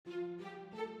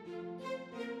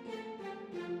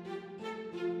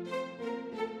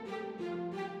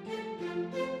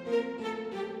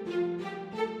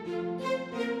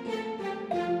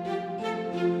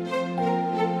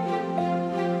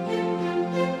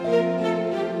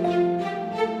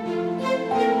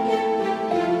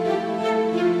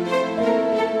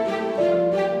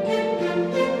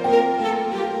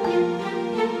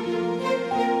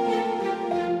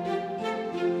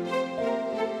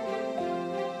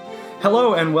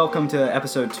Hello and welcome to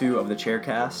episode 2 of the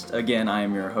Chaircast. Again, I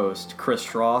am your host, Chris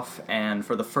Schroff, and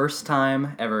for the first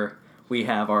time ever, we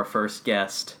have our first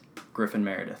guest, Griffin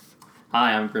Meredith.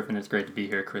 Hi, I'm Griffin. It's great to be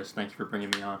here, Chris. Thank you for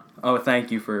bringing me on. Oh, thank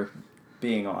you for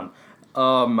being on.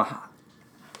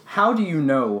 How do you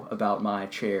know about my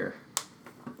chair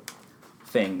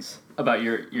things? About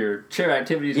your chair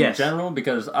activities in general,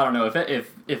 because I don't know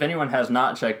if anyone has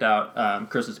not checked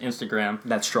out Chris's Instagram.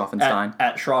 That's Schroffenstein.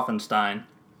 At Schroffenstein.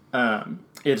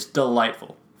 It's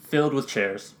delightful, filled with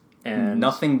chairs, and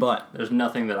nothing but. There's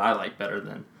nothing that I like better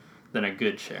than a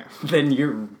good chair. Then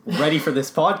you're ready for this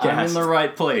podcast. I'm in the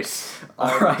right place.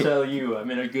 I'll tell you,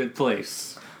 I'm in a good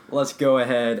place. Let's go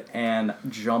ahead and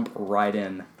jump right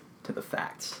in to the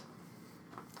facts.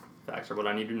 Facts are what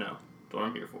I need to know. That's what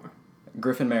I'm here for.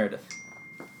 Griffin Meredith.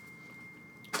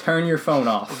 Turn your phone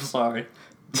off. I'm sorry.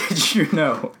 Did you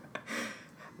know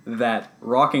that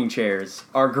rocking chairs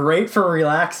are great for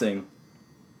relaxing,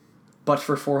 but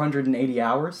for 480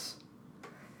 hours?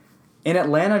 In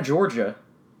Atlanta, Georgia,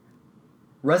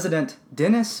 resident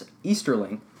Dennis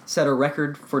Easterling set a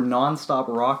record for non-stop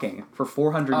rocking for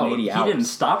 480 hours. He didn't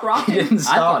stop rocking? He didn't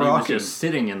stop I thought rocking. He was just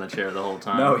sitting in the chair the whole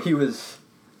time. No, he was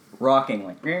rocking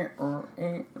like...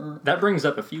 That brings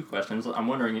up a few questions. I'm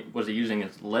wondering, was he using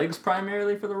his legs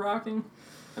primarily for the rocking?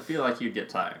 I feel like you'd get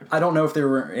tired. I don't know if there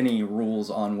were any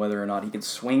rules on whether or not he could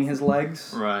swing his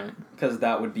legs. Right. Because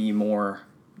that would be more...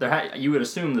 You would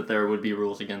assume that there would be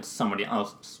rules against somebody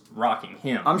else rocking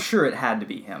him. I'm sure it had to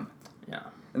be him. Yeah.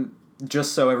 And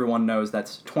just so everyone knows,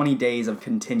 that's 20 days of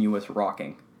continuous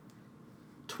rocking.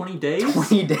 20 days?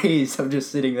 20 days of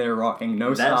just sitting there rocking,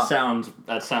 no stop.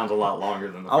 That sounds a lot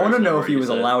longer than the I want to first know number if he you was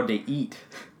said. allowed to eat.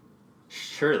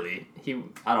 Surely.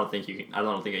 I don't think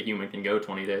a human can go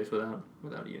 20 days without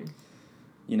eating.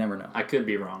 You never know. I could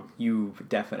be wrong. You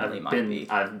definitely might be.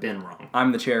 I've been wrong.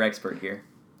 I'm the chair expert here.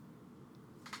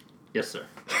 Yes, sir.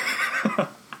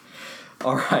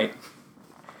 All right.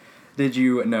 Did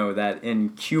you know that in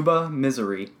Cuba,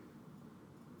 Missouri,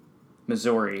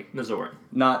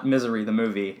 not Misery the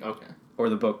movie, okay, or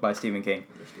the book by Stephen King,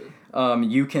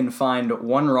 understood. You can find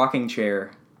one rocking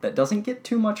chair that doesn't get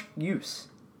too much use.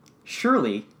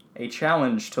 Surely a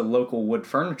challenge to local wood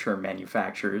furniture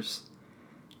manufacturers.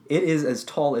 It is as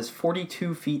tall as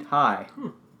 42 feet high.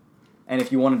 And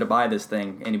if you wanted to buy this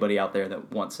thing, anybody out there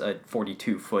that wants a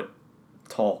 42-foot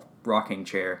tall rocking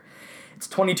chair, it's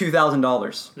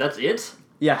 $22,000. That's it?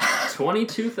 Yeah.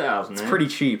 $22,000. It's pretty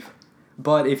cheap.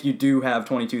 But if you do have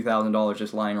 $22,000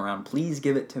 just lying around, please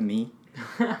give it to me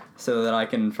so that I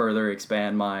can further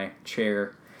expand my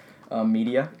chair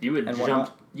media. You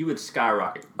would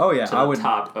skyrocket. Oh yeah, to the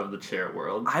top of the chair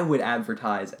world. I would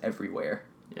advertise everywhere.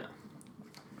 Yeah.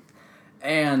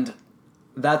 And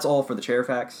that's all for the chair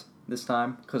facts this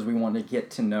time, because we want to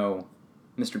get to know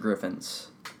Mr. Griffin's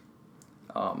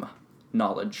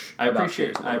knowledge. I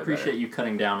appreciate you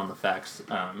cutting down on the facts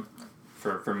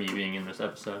for me being in this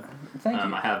episode. Thank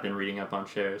you. I have been reading up on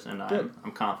chairs, and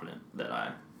I'm confident that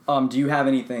I... do you have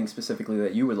anything specifically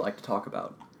that you would like to talk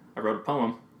about? I wrote a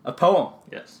poem. A poem?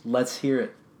 Yes. Let's hear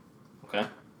it. Okay.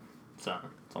 So,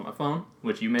 it's on my phone,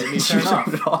 which you made me turn off.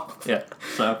 Turned it off. Yeah.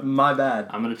 So... My bad.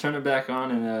 I'm going to turn it back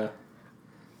on, and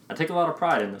I take a lot of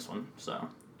pride in this one, so...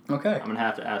 Okay. I'm going to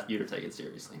have to ask you to take it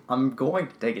seriously. I'm going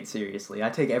to take it seriously. I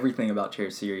take everything about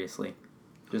chairs seriously.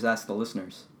 Just ask the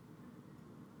listeners.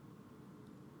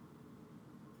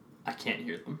 I can't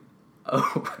hear them.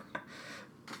 Oh.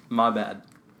 My bad.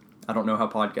 I don't know how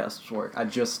podcasts work. I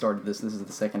just started this. This is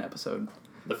the second episode.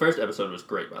 The first episode was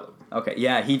great, by the way. Okay,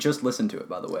 yeah, he just listened to it,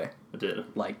 by the way. I did.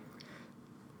 Like,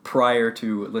 prior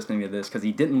to listening to this, because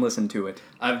he didn't listen to it.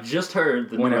 I've just heard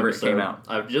the whenever new episode. It came out.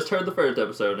 I've just heard the first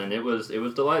episode, and it was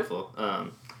delightful.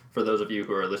 For those of you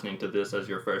who are listening to this as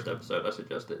your first episode, I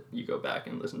suggest that you go back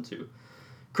and listen to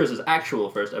Chris's actual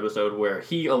first episode, where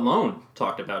he alone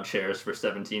talked about chairs for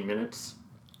 17 minutes,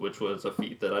 which was a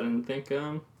feat that I didn't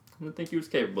think he was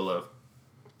capable of.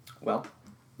 Well,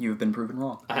 you've been proven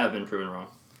wrong. I have been proven wrong.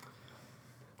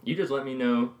 You just let me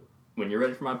know when you're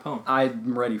ready for my poem.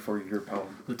 I'm ready for your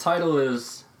poem. The title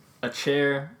is A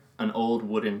Chair, an Old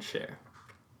Wooden Chair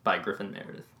by Griffin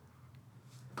Meredith.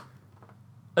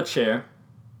 A chair,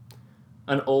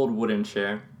 an old wooden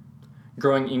chair,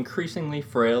 growing increasingly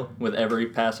frail with every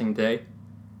passing day.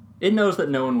 It knows that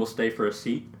no one will stay for a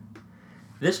seat.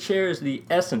 This chair is the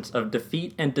essence of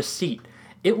defeat and deceit.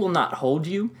 It will not hold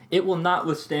you. It will not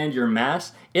withstand your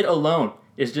mass. It alone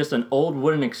is just an old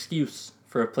wooden excuse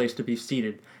for a place to be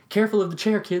seated. Careful of the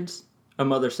chair, kids, a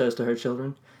mother says to her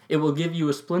children. It will give you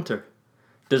a splinter.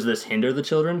 Does this hinder the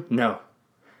children? No.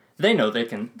 They know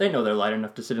they're light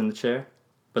enough to sit in the chair,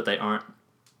 but they aren't.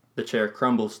 The chair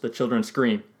crumbles. The children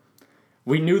scream.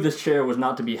 We knew this chair was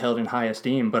not to be held in high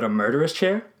esteem, but a murderous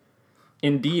chair?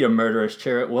 Indeed, a murderous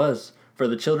chair it was, for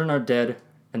the children are dead,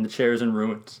 and the chair is in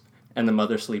ruins, and the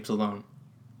mother sleeps alone.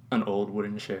 An old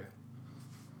wooden chair.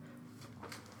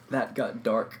 That got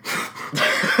dark.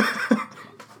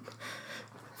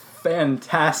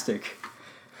 Fantastic,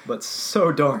 but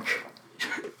so dark.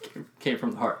 Came from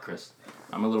the heart, Chris.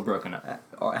 I'm a little broken up.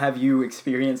 Have you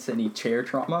experienced any chair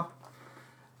trauma?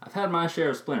 I've had my share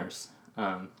of splinters.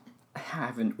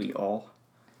 Haven't we all?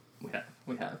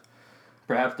 We have.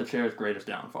 Perhaps the chair's greatest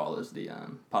downfall is the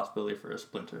possibility for a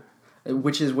splinter.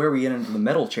 Which is where we get into the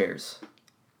metal chairs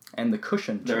and the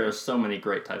cushion There are chairs. so many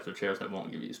great types of chairs that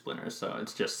won't give you splinters, so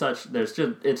it's just such...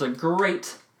 It's a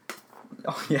great...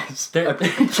 Oh, yes. They're-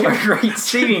 A great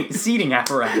seating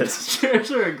apparatus.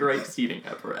 Chairs are a great seating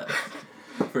apparatus.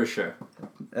 For sure.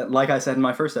 Like I said in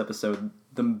my first episode,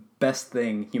 the best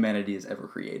thing humanity has ever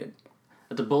created.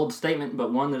 It's a bold statement,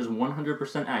 but one that is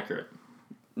 100% accurate.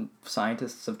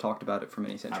 Scientists have talked about it for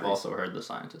many centuries. I've also heard the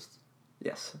scientists.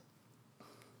 Yes.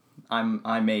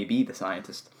 I may be the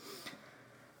scientist.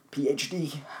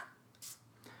 PhD.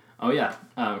 Oh yeah,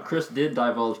 Chris did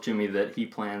divulge to me that he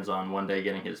plans on one day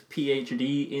getting his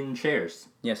PhD in chairs.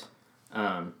 Yes.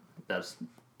 That's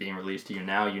being released to you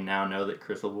now. You now know that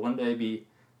Chris will one day be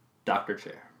Dr.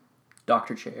 Chair.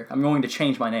 Dr. Chair. I'm going to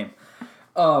change my name.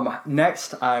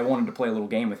 Next, I wanted to play a little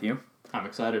game with you. I'm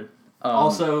excited.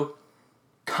 Also,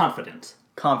 confident.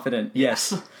 Confident,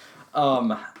 yes.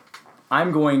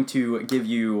 I'm going to give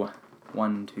you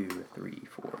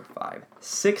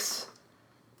 6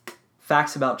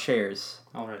 facts about chairs,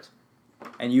 All right.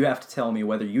 and you have to tell me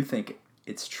whether you think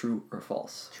it's true or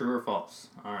false. True or false?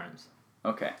 All right.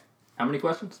 Okay. How many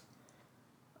questions?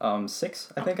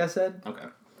 6, I think I said. Okay.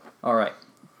 All right.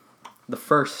 The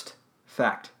first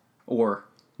fact, or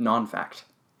non-fact.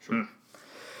 Sure.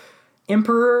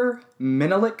 Emperor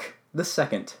Menelik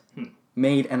II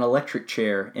made an electric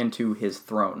chair into his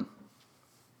throne.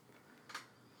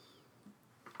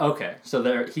 Okay,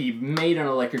 so he made an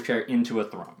electric chair into a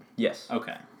throne. Yes.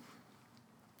 Okay.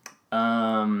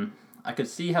 I could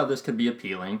see how this could be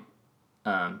appealing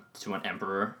to an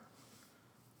emperor.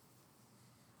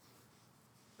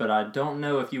 But I don't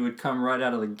know if you would come right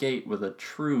out of the gate with a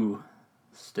true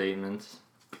statement.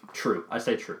 True. I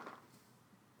say true.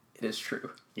 It is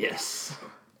true. Yes.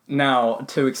 Now,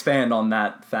 to expand on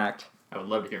that fact, I would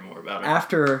love to hear more about it.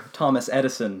 after Thomas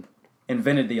Edison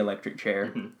invented the electric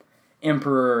chair,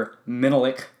 Emperor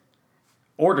Menelik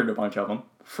ordered a bunch of them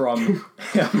from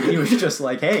him. He was just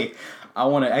like, hey, I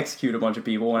want to execute a bunch of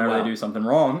people whenever they do something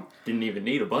wrong. Didn't even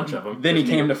need a bunch of them. Then he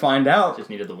came to find out Just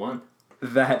needed the one.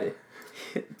 that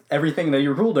everything that he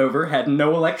ruled over had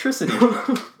no electricity.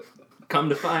 Come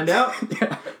to find out.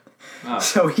 Yeah. Oh,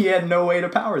 So he had no way to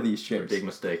power these chairs. big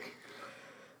mistake.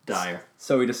 Dire.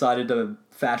 So he decided to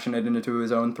fashion it into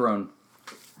his own throne.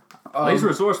 He's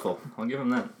resourceful. I'll give him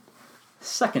that.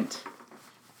 Second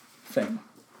thing.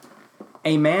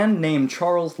 A man named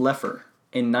Charles Leffer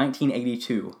in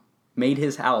 1982 made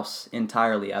his house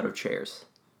entirely out of chairs.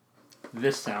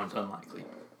 This sounds unlikely.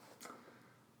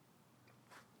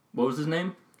 What was his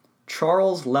name?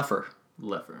 Charles Leffer.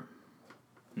 Leffer.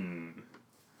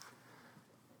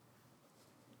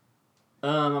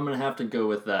 I'm gonna have to go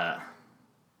with that.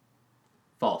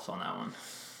 False on that one.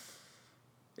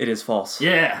 It is false.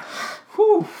 Yeah.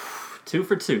 Whew. 2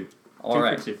 for 2. All 2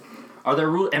 right. for 2. Are there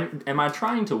rules? Am I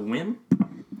trying to win?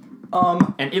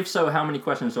 And if so, how many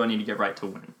questions do I need to get right to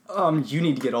win? You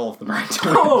need to get all of them right.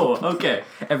 Oh, okay.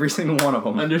 Every single one of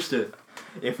them. Understood.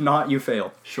 If not, you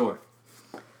fail. Sure.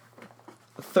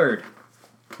 Third.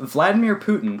 Vladimir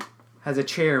Putin has a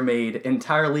chair made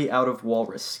entirely out of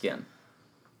walrus skin.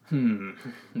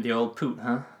 The old poot,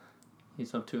 huh?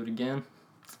 He's up to it again.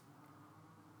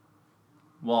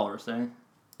 Walrus, eh?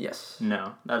 Yes.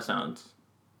 No, that sounds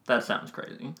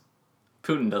crazy.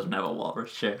 Putin doesn't have a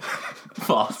walrus chair.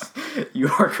 False. You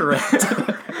are correct.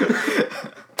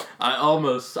 I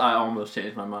almost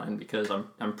changed my mind because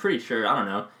I'm pretty sure, I don't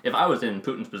know, if I was in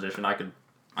Putin's position, I could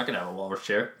have a walrus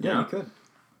chair. Yeah, know? you could.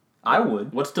 I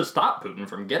would. What's to stop Putin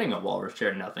from getting a walrus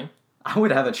chair? Nothing. I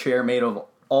would have a chair made of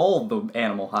all the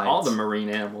animal hides. All the marine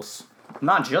animals.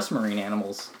 Not just marine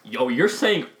animals. Yo, you're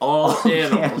saying all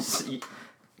animals. Yes.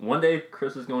 One day,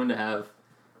 Chris is going to have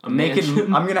a Naked.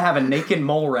 mansion. I'm gonna have a naked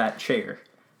mole rat chair.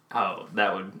 Oh,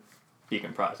 that would be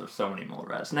comprised of so many mole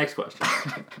rats. Next question.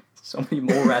 So many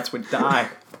mole rats would die.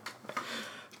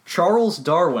 Charles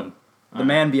Darwin, the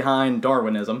man behind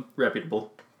Darwinism,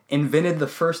 Reputable. invented the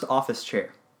first office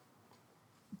chair.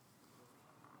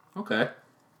 Okay.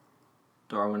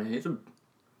 Darwin,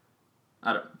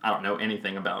 I don't know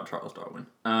anything about Charles Darwin.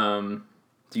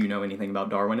 Do you know anything about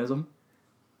Darwinism?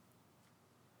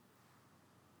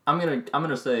 I'm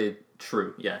gonna say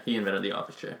true. Yeah, he invented the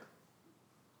office chair.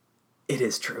 It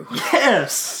is true.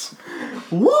 Yes!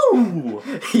 Woo!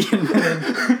 He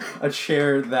invented a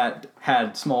chair that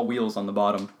had small wheels on the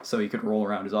bottom so he could roll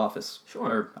around his office. Sure.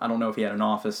 Or, I don't know if he had an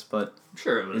office, but I'm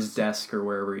sure it was his desk or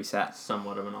wherever he sat.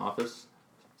 somewhat of an office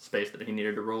space that he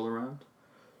needed to roll around.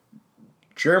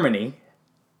 Germany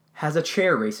has a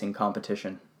chair racing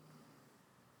competition.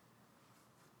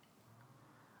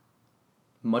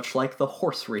 Much like the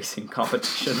horse racing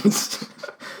competitions.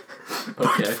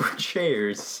 Okay. But for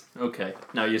chairs. Okay.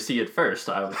 Now, you see, at first,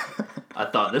 I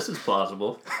thought this is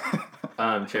plausible.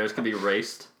 Chairs could be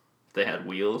raced. They had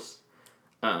wheels.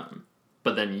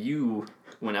 But then you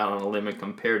went out on a limb and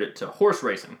compared it to horse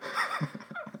racing.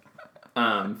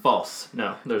 False.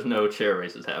 No, there's no chair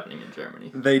races happening in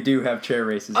Germany. They do have chair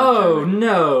races in Oh, Germany.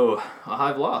 no!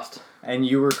 I've lost. And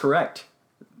you were correct.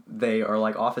 They are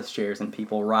like office chairs and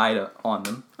people ride on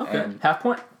them. Okay. And Half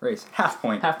point? race. Half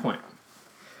point. Half point.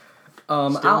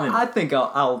 I think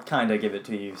I'll kind of give it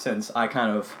to you since I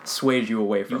kind of swayed you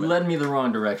away You from it. led me the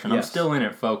wrong direction. Yes. I'm still in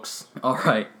it, folks. All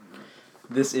right.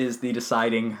 This is the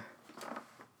deciding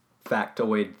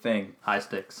factoid thing. High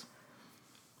stakes.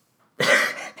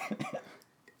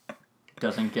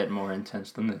 Doesn't get more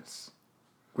intense than this.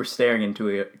 We're staring into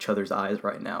each other's eyes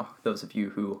right now. Those of you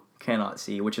who cannot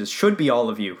see, which should be all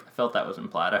of you. I felt that was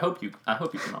implied. I hope you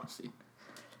can all see.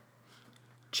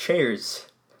 Chairs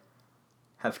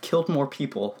have killed more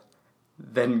people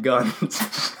than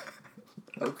guns.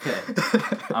 Okay.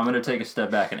 I'm going to take a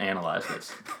step back and analyze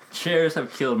this. Chairs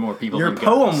have killed more people Your than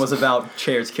poem guns. was about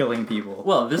chairs killing people.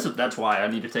 Well, that's why I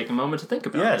need to take a moment to think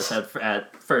about Yes. this.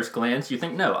 At first glance, you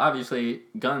think, no, obviously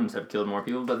guns have killed more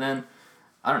people, but then,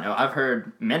 I don't know, I've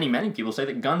heard many, many people say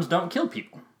that guns don't kill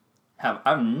people.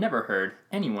 I've never heard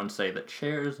anyone say that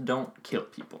chairs don't kill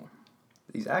people.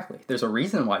 Exactly. There's a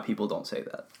reason why people don't say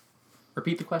that.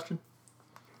 Repeat the question.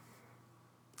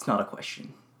 It's not a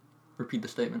question. Repeat the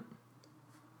statement.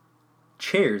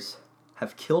 Chairs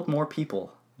have killed more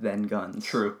people than guns.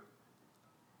 True.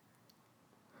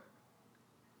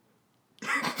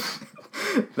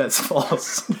 That's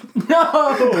false. No!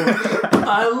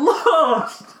 I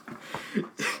lost!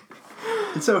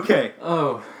 It's okay.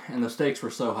 Oh, and the stakes were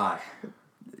so high.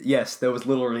 Yes, there was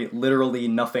literally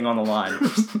nothing on the line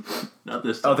Not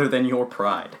this time. other than your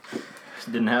pride.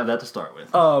 Didn't have that to start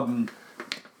with.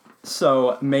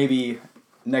 So maybe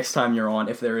next time you're on,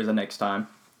 if there is a next time,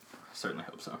 I certainly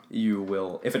hope so. you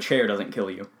will. If a chair doesn't kill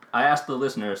you, I asked the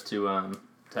listeners to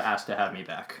ask to have me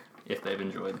back if they've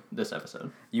enjoyed this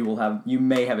episode. you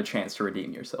may have a chance to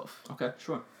redeem yourself. Okay,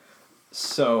 sure.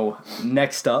 So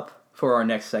next up for our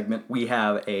next segment, we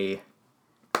have a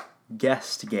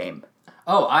guest game.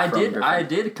 Oh, I From did. Griffin. I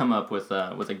did come up with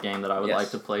a game that I would Yes. like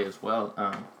to play as well.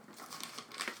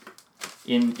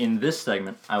 In this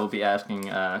segment, I will be asking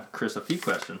Chris a few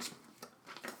questions.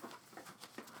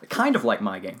 Kind of like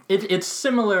my game. It's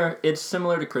similar. It's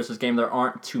similar to Chris's game. There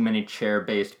aren't too many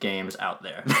chair-based games out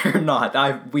there. They're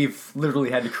not. We've literally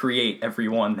had to create every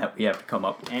one that we have to come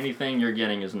up with. Anything you're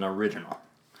getting is an original.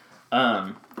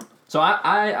 So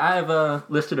I've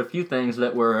listed a few things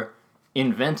that were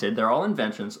invented. They're all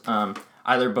inventions.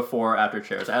 Either before or after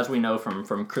chairs. As we know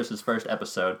from Chris's first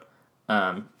episode,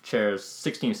 chairs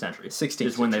 16th century 16th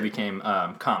is when they became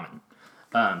common.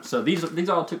 So these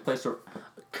all took place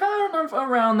kind of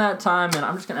around that time, and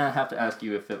I'm just gonna have to ask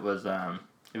you if it was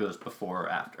before or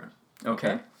after.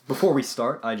 Okay. Before we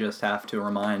start, I just have to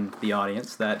remind the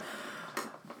audience that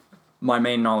my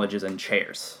main knowledge is in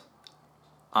chairs.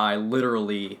 I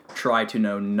literally try to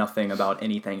know nothing about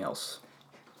anything else.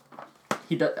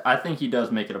 I think he does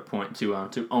make it a point to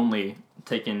only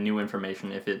take in new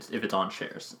information if it's on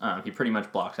chairs. He pretty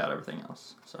much blocks out everything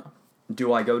else. So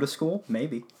Do I go to school?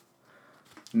 Maybe.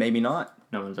 Maybe not.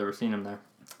 no one's ever seen him there.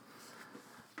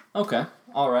 Okay,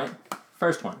 all right.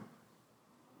 First one.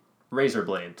 Razor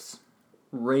blades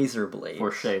Razor blades.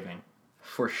 for shaving.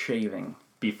 For shaving.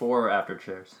 Before or after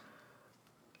chairs?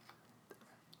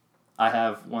 I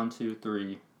have 1, 2,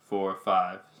 3, 4,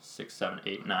 5, 6, 7,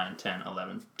 8, 9, 10,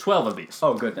 11, 12 of these.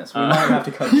 Oh goodness, we might have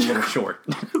to cut it a little short.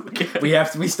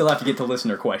 We still have to get to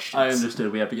listener questions. I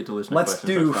understood. We have to get to listener Let's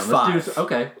questions. do That's fine. Let's 5.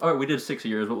 Okay. All right. We did 6 of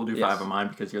yours, but we'll do Yes. 5 of mine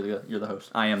because you're the host.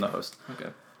 I am the host. Okay.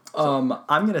 I'm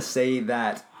gonna say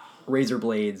that razor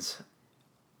blades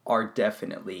are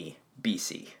definitely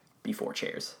BC, before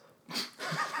chairs.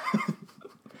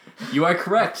 You are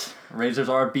correct. Razors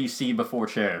are BC before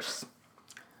chairs.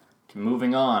 Okay,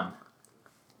 moving on.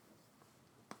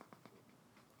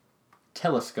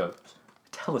 Telescopes.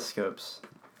 Telescopes.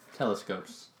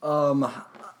 Telescopes.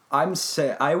 I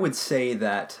would say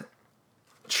that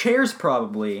chairs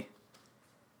probably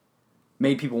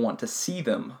made people want to see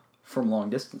them from long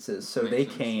distances, so they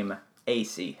came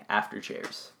AC after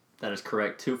chairs. That is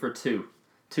correct. 2 for 2.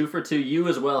 2 for 2. You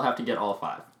as well have to get all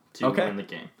 5 to win the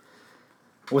game.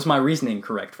 Was my reasoning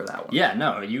correct for that one? Yeah,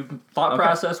 no. Your thought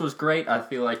process was great. I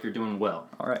feel like you're doing well.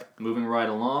 All right. Moving right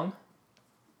along.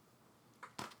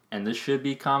 And this should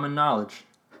be common knowledge.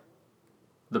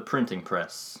 The printing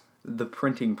press. The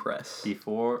printing press.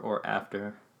 Before or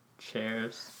after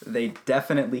chairs? They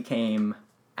definitely came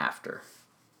after.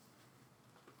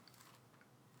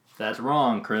 That's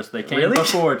wrong, Chris. They came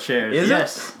before chairs. Is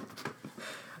yes.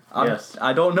 Yes.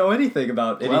 I don't know anything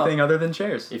about anything other than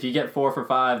chairs. If you get 4 for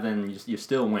 5, then you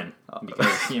still win.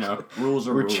 Because, rules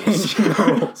are rules. We're changing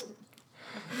the rules.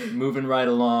 Moving right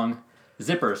along.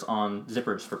 Zippers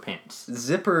for pants.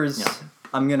 Zippers, yeah.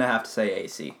 I'm going to have to say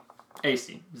AC.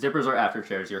 AC. Zippers are after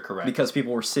chairs, you're correct. Because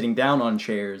people were sitting down on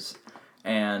chairs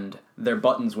and their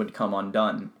buttons would come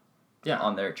undone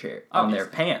on their chair, on their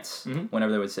pants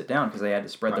whenever they would sit down because they had to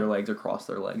spread their legs or cross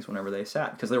their legs whenever they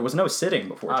sat because there was no sitting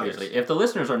before Obviously. chairs. If the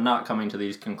listeners are not coming to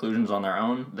these conclusions on their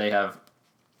own, they have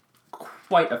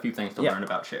quite a few things to learn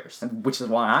about chairs. Which is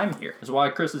why I'm here. That's why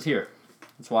Chris is here.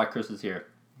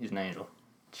 He's an angel.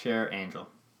 Chair angel.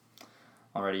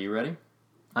 Alrighty, you ready?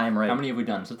 I am ready. How many have we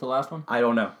done? Is this the last one? I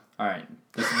don't know. All right.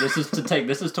 This is to take.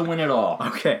 This is to win it all.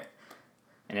 Okay.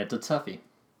 And it's a toughie.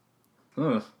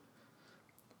 Ugh.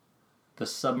 The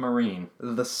submarine.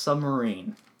 The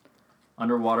submarine.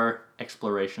 Underwater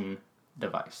exploration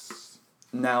device.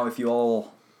 Now, if you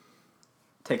all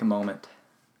take a moment,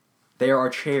 there are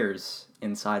chairs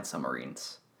inside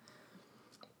submarines.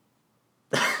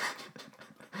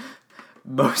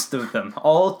 Most of them.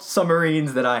 All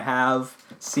submarines that I have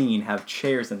seen have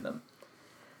chairs in them.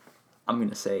 I'm going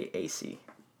to say AC.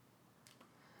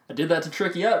 I did that to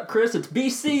trick you up, Chris. It's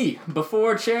BC.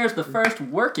 Before chairs, the first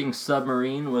working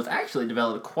submarine was actually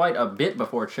developed quite a bit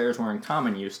before chairs were in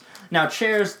common use. Now,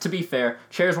 chairs, to be fair,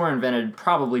 chairs were invented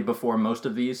probably before most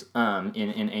of these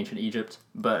in ancient Egypt,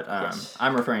 but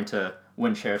I'm referring to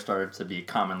when chairs started to be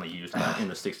commonly used in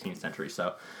the 16th century.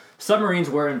 So, submarines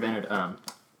were invented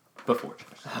before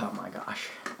chairs. Oh my gosh.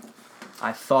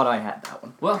 I thought I had that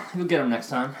one. Well, you'll get them next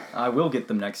time. I will get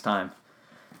them next time.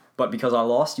 But because I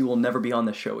lost, you will never be on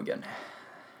this show again.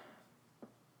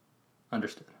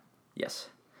 Understood. Yes.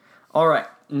 All right.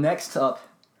 Next up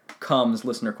comes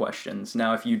listener questions.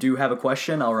 Now, if you do have a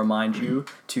question, I'll remind you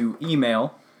to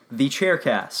email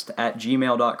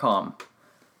thechaircast@gmail.com.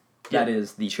 That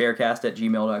is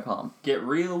thechaircast@gmail.com. Get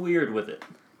real weird with it.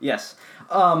 Yes.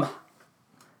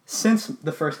 Since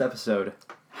the first episode,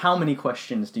 how many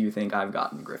questions do you think I've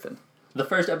gotten, Griffin? The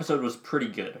first episode was pretty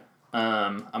good.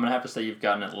 I'm going to have to say you've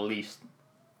gotten at least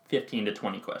 15 to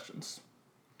 20 questions.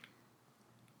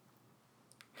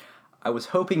 I was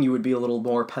hoping you would be a little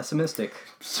more pessimistic,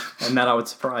 and that I would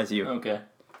surprise you. Okay.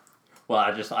 Well,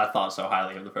 I thought so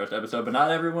highly of the first episode, but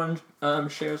not everyone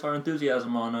shares our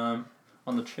enthusiasm on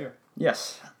the chair.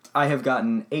 Yes. I have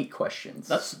gotten 8 questions.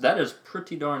 That is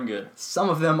pretty darn good. Some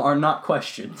of them are not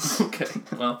questions. Okay,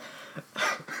 well.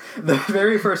 The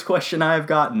very first question I have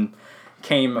gotten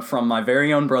came from my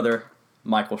very own brother,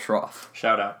 Michael Schroff.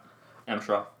 Shout out, M.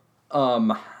 Schroff.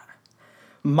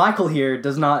 Michael here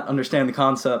does not understand the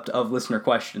concept of listener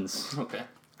questions. Okay,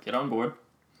 get on board.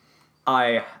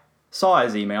 I saw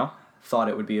his email, thought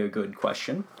it would be a good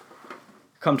question.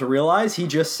 Come to realize he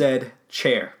just said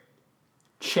chair.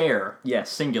 Chair. Yes.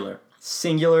 Singular.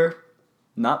 Singular,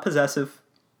 not possessive.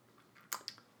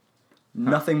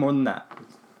 Nothing more than that.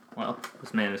 Well,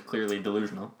 this man is clearly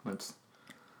delusional. Let's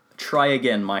try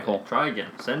again, Michael. Okay, try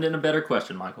again. Send in a better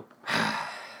question, Michael.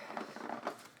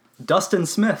 Dustin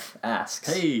Smith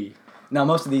asks. Hey. Now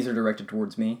most of these are directed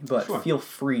towards me, but sure. Feel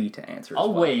free to answer.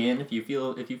 I'll weigh in if you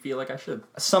feel like I should.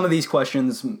 Some of these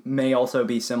questions may also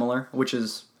be similar, which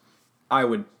is, I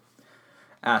would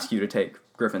ask you to take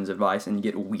Griffin's advice and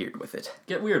get weird with it.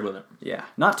 Get weird with it. Yeah,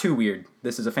 not too weird.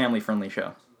 This is a family-friendly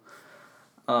show.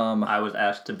 I was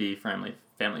asked to be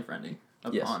family-friendly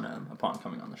upon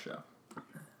coming on the show.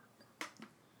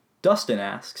 Dustin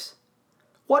asks,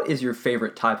 what is your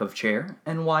favorite type of chair,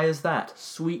 and why is that?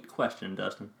 Sweet question,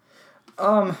 Dustin.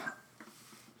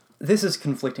 This is a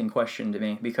conflicting question to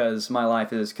me, because my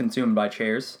life is consumed by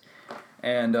chairs,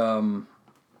 and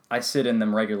I sit in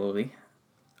them regularly.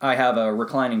 I have a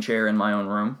reclining chair in my own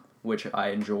room, which I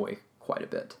enjoy quite a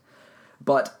bit.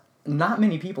 But not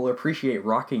many people appreciate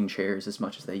rocking chairs as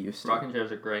much as they used to. Rocking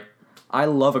chairs are great. I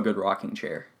love a good rocking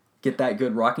chair. Get that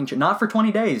good rocking chair. Not for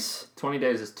 20 days. 20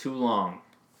 days is too long.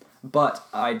 But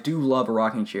I do love a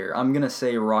rocking chair. I'm going to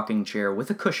say rocking chair with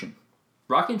a cushion.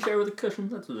 Rocking chair with a cushion,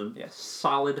 that's a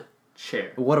solid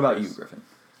chair. What about you, Griffin?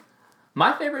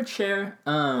 My favorite chair,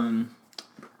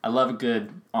 I love a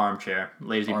good armchair.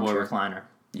 Lazy boy recliner.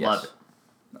 Yes. Love it.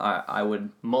 I would...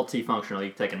 Multifunctional.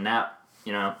 You can take a nap,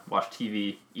 watch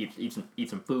TV, eat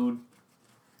some food,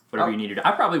 whatever you need to do.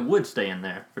 I probably would stay in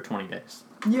there for 20 days.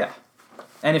 Yeah.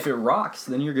 And if it rocks,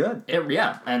 then you're good.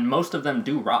 Yeah, and most of them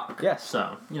do rock. Yes.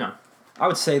 So, I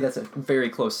would say that's a very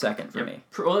close second for me.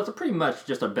 Well, that's pretty much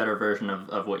just a better version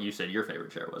of what you said your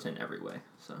favorite chair was in every way.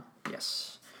 So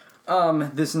Yes.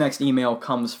 This next email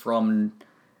comes from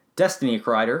Destiny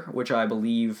Kreider, which I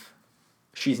believe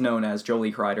she's known as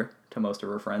Jolie Kreider to most of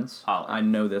her friends. Holla. I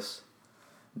know this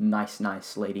nice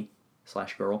lady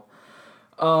 / girl.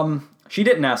 She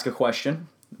didn't ask a question,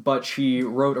 but she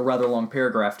wrote a rather long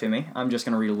paragraph to me. I'm just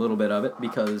going to read a little bit of it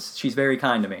because she's very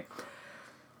kind to me.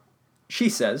 She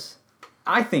says,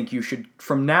 I think you should,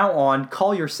 from now on,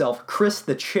 call yourself Chris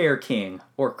the Chair King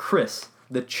or Chris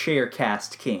the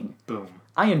Chaircast King. boom.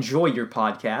 I enjoy your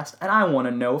podcast, and I want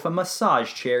to know if a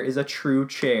massage chair is a true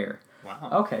chair. Wow.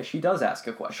 Okay, she does ask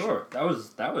a question. Sure. That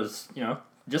was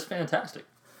just fantastic.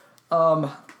 A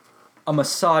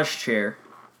massage chair,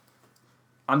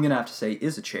 I'm going to have to say,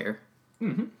 is a chair.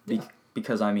 Mm-hmm. Yeah.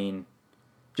 Because,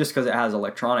 just because it has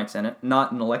electronics in it,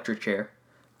 not an electric chair,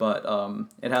 but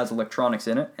it has electronics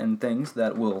in it and things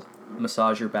that will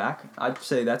massage your back. I'd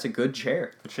say that's a good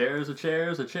chair. A chair is a chair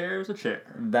is a chair is a chair.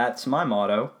 That's my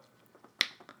motto.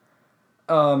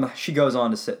 She goes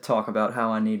on to talk about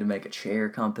how I need to make a chair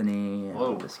company and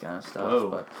all this kind of stuff.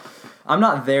 But I'm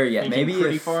not there yet. Maybe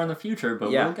pretty far in the future,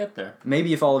 but we'll get there.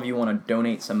 Maybe if all of you want to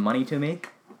donate some money to me,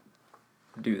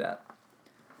 do that.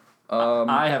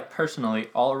 I have personally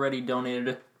already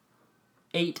donated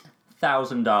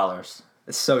 $8,000.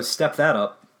 So step that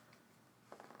up.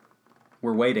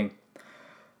 We're waiting.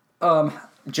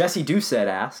 Jesse Doucette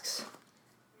asks,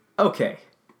 okay,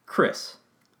 Chris,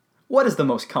 what is the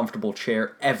most comfortable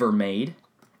chair ever made?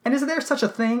 And is there such a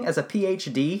thing as a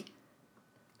PhD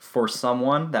for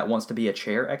someone that wants to be a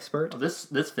chair expert? Well,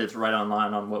 this fits right on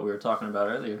line on what we were talking about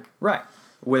earlier. Right.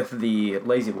 With the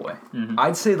Lazy Boy. Mm-hmm.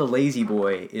 I'd say the Lazy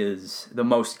Boy is the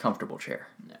most comfortable chair.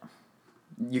 Yeah.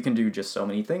 You can do just so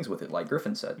many things with it, like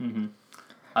Griffin said. Mm-hmm.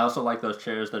 I also like those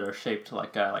chairs that are shaped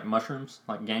like mushrooms,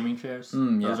 like gaming chairs.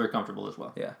 Yeah. Those are comfortable as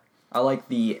well. Yeah. I like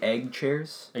the egg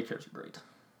chairs. Egg chairs are great.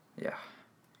 Yeah.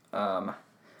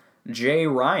 Jay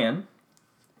Ryan,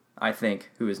 I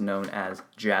think, who is known as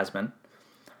Jasmine.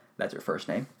 That's her first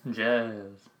name.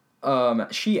 Jazz.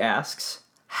 She asks,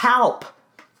 help!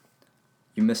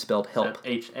 You misspelled help.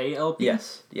 H-A-L-P?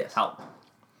 Yes. Help.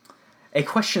 A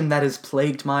question that has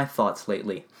plagued my thoughts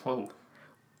lately. Whoa.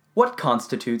 What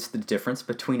constitutes the difference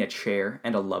between a chair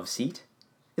and a love seat?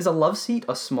 Is a love seat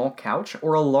a small couch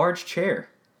or a large chair?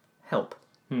 Help.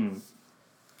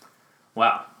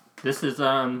 Wow. This is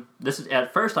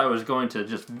at first I was going to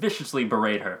just viciously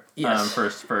berate her. Yes.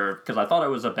 Because I thought it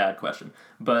was a bad question.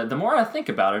 But the more I think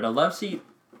about it, a love seat,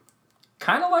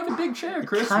 kind of like a big chair,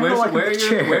 Chris. Where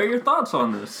are your thoughts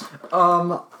on this?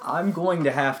 I'm going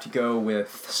to have to go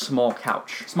with small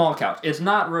couch. Small couch. It's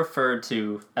not referred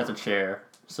to as a chair,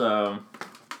 so...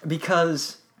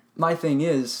 Because my thing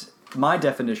is, my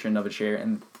definition of a chair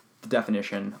and the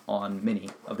definition on many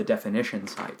of the definition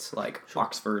sites, like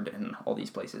Oxford and all these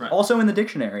places. Right. Also in the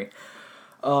dictionary,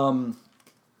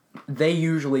 they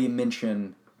usually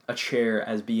mention a chair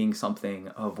as being something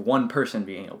of one person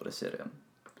being able to sit in.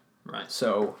 Right.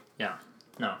 So, yeah.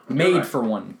 No. made for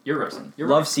one You're person. right. You're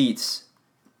Love right. seats,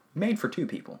 made for two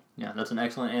people. Yeah, that's an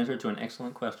excellent answer to an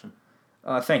excellent question.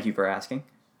 Thank you for asking.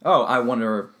 Oh, I want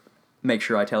to make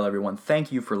sure I tell everyone,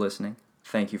 thank you for listening.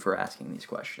 Thank you for asking these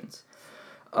questions.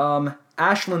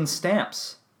 Ashlyn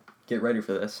Stamps, get ready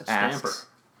for this, asks,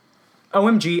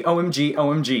 OMG, OMG,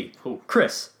 OMG. Ooh.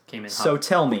 Chris, Came in so hot.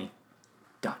 tell me, ...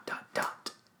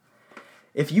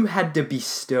 if you had to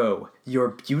bestow your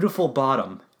beautiful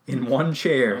bottom in one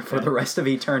chair for the rest of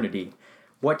eternity,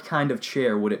 what kind of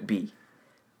chair would it be?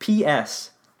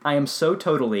 P.S. I am so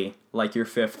totally like your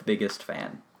fifth biggest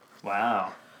fan.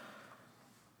 Wow.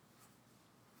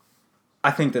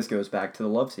 I think this goes back to the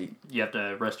love seat. You have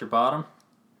to rest your bottom?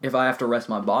 If I have to rest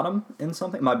my bottom in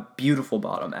something, my beautiful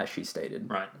bottom, as she stated,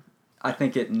 Right. I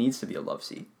think it needs to be a love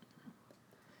seat.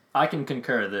 I can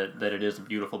concur that it is a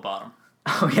beautiful bottom.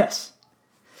 Oh, yes.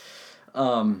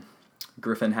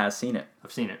 Griffin has seen it.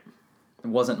 I've seen it. It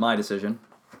wasn't my decision.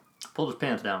 Pulled his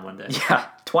pants down one day. Yeah,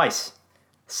 twice.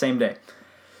 Same day.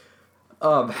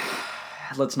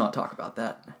 Let's not talk about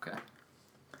that. Okay.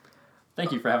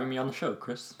 Thank you for having me on the show,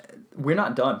 Chris. We're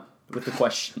not done. with the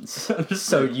questions.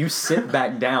 So you sit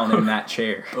back down in that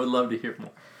chair. I would love to hear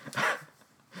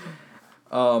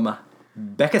Beckles. more.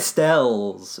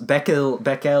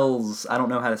 Beckels. I don't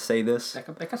know how to say this.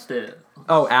 Becca still.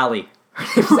 Oh, Allie.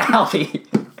 Her name's Allie.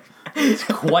 It's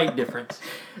quite different.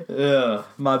 Ugh,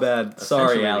 my bad. Sorry,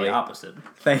 Essentially Allie. the opposite.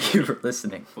 Thank you for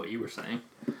listening. What you were saying.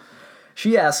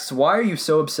 She asks, why are you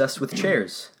so obsessed with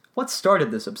chairs? What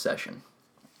started this obsession?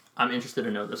 I'm interested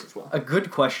to know this as well. A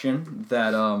good question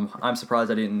that I'm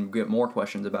surprised I didn't get more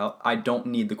questions about. I don't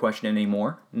need the question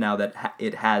anymore now that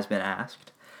it has been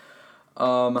asked.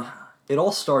 It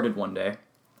all started one day.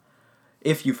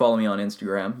 If you follow me on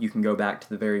Instagram, you can go back to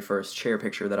the very first chair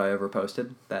picture that I ever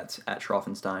posted. That's at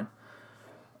Schroffenstein.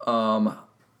 I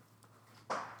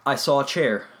saw a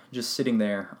chair just sitting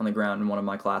there on the ground in one of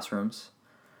my classrooms.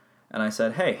 And I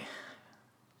said, hey,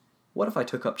 what if I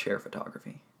took up chair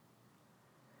photography?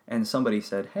 And somebody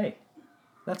said, hey,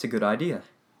 that's a good idea.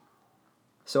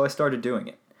 So I started doing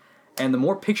it. And the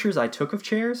more pictures I took of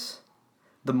chairs,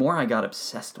 the more I got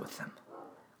obsessed with them.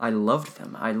 I loved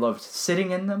them. I loved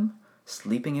sitting in them,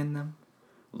 sleeping in them,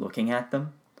 looking at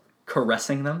them,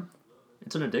 caressing them.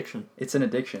 It's an addiction. It's an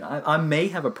addiction. I may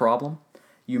have a problem.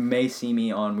 You may see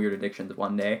me on Weird Addictions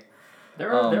one day.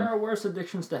 There are worse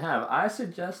addictions to have. I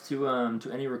suggest to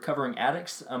any recovering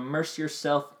addicts, immerse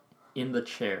yourself in the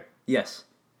chair. Yes.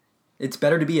 It's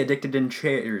better to be addicted in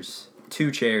chairs, to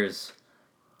chairs,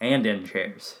 and in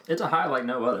chairs. It's a high like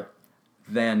no other.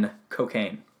 Than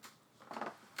cocaine.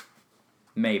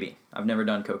 Maybe. I've never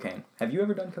done cocaine. Have you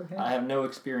ever done cocaine? I have no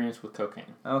experience with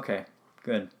cocaine. Okay.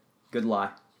 Good. Good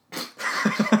lie.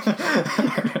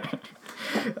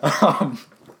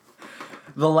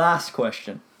 The last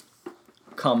question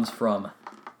comes from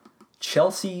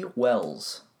Chelsea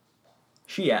Wells.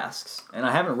 She asks, and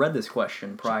I haven't read this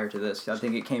question prior to this. I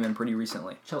think it came in pretty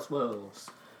recently. Chelsea Wells.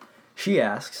 She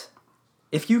asks,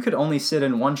 if you could only sit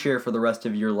in one chair for the rest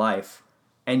of your life,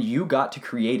 and you got to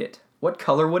create it, what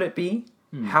color would it be?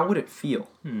 How would it feel?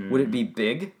 Would it be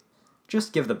big?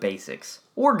 Just give the basics.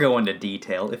 Or go into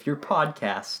detail. If your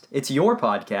podcast, it's your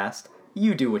podcast,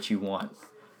 you do what you want.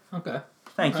 Okay.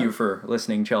 Thank you for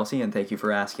listening, Chelsea, and thank you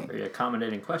for asking. Very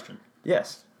accommodating question.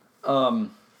 Yes.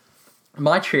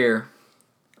 My chair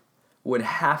would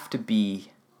have to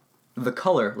be the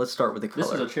color. Let's start with the color.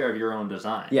 This is a chair of your own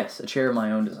design. Yes, a chair of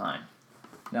my own design.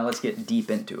 Now let's get deep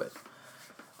into it.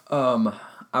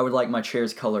 I would like my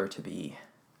chair's color to be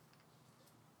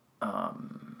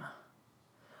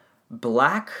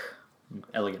black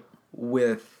Elegant.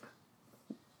 with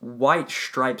white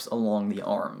stripes along the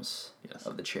arms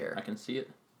of the chair. I can see it.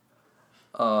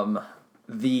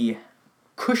 The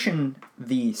cushion,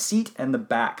 the seat and the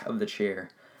back of the chair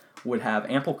would have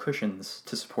ample cushions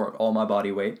to support all my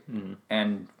body weight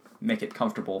and make it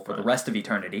comfortable for the rest of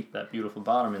eternity. That beautiful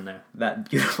bottom in there. That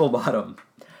beautiful bottom.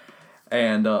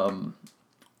 And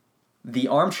the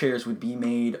armchairs would be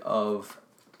made of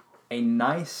a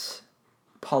nice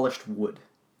polished wood.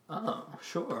 Oh,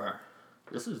 sure.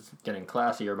 This is getting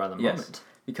classier by the Yes, moment.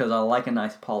 because I like a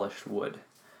nice polished wood.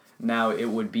 Now it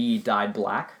would be dyed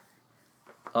black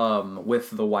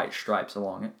with the white stripes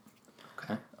along it.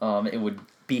 Okay. It would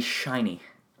be shiny.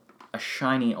 A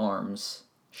shiny arms,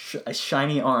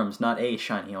 not a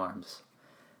shiny arms,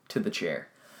 to the chair.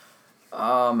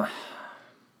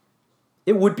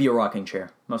 It would be a rocking chair,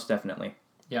 most definitely.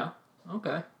 Yeah?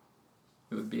 Okay.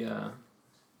 It would be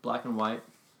black and white,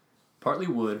 partly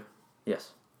wood,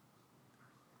 Yes.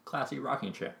 classy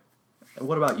rocking chair.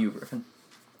 What about you, Griffin?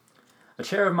 A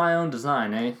chair of my own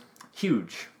design, eh?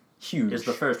 Huge. Huge. Is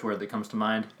the first word that comes to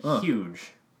mind. Huge.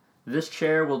 Huge. This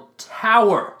chair will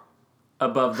tower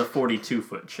above the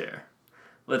 42-foot chair.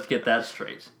 Let's get that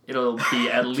straight. It'll be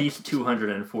at least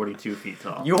 242 feet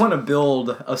tall. You want to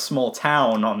build a small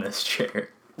town on this chair.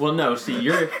 Well, no. See,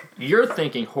 you're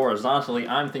thinking horizontally.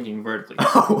 I'm thinking vertically.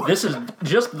 Oh. This is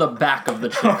just the back of the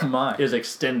chair. Oh my. Is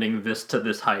extending this to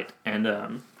this height, and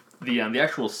the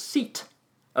actual seat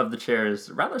of the chair is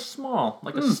rather small,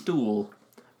 like a stool.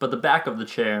 But the back of the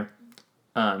chair,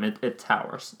 it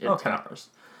towers. It towers.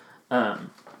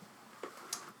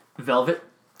 Velvet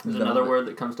is another word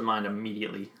that comes to mind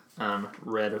immediately.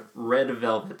 Red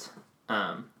velvet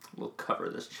will cover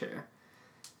this chair,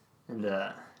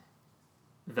 and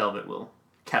velvet will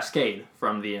cascade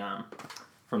from the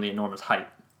enormous height.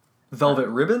 Velvet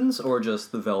ribbons or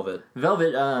just the velvet?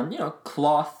 Velvet,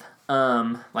 cloth,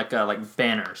 like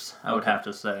banners. I would have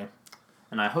to say,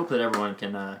 and I hope that everyone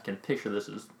can picture this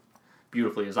as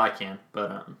beautifully as I can.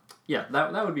 But yeah,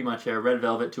 that would be my chair. Red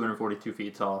velvet, 242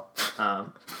 feet tall.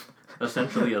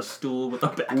 Essentially a stool with a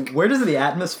back. Where does the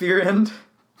atmosphere end?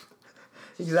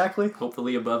 Exactly.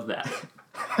 Hopefully above that.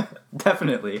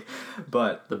 definitely.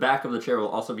 But The back of the chair will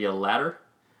also be a ladder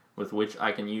with which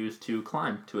I can use to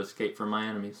climb to escape from my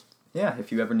enemies. yeah,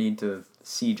 if you ever need to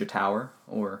siege a tower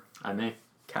or I may.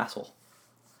 castle.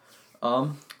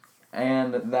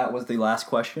 And that was the last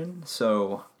question.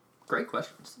 So Great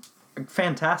questions.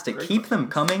 fantastic. Great Keep them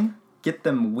questions. coming. Get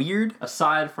them weird.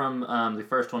 Aside from the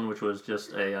first one, which was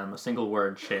just a single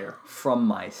word chair, From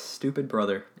my stupid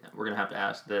brother. we're gonna have to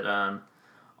ask that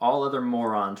all other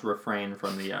morons refrain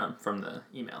from the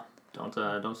email. Don't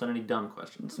send any dumb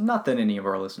questions. Not that any of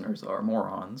our listeners are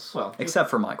morons. Well, except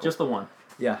for Michael. Just the one.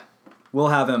 Yeah. We'll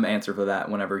have him answer for that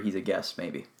whenever he's a guest,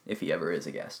 maybe. If he ever is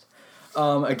a guest.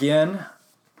 Again,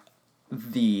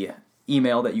 the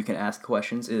email that you can ask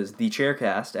questions is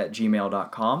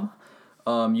thechaircast@gmail.com.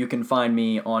 You can find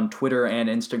me on Twitter and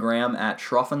Instagram at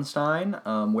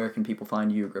Schroffenstein. Where can people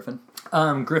find you, Griffin?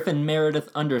 Griffin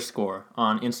Meredith _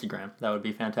 on Instagram. That would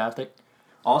be fantastic.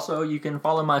 Also, you can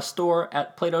follow my store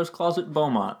at Plato's Closet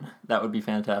Beaumont. That would be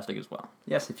fantastic as well.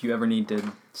 Yes, if you ever need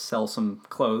to sell some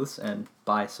clothes and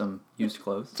buy some used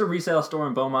clothes. It's a resale store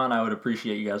in Beaumont. I would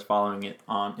appreciate you guys following it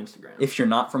on Instagram. If you're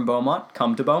not from Beaumont,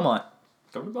 come to Beaumont.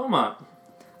 Come to Beaumont.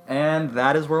 And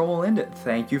that is where we'll end it.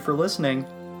 Thank you for listening.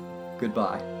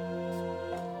 Goodbye.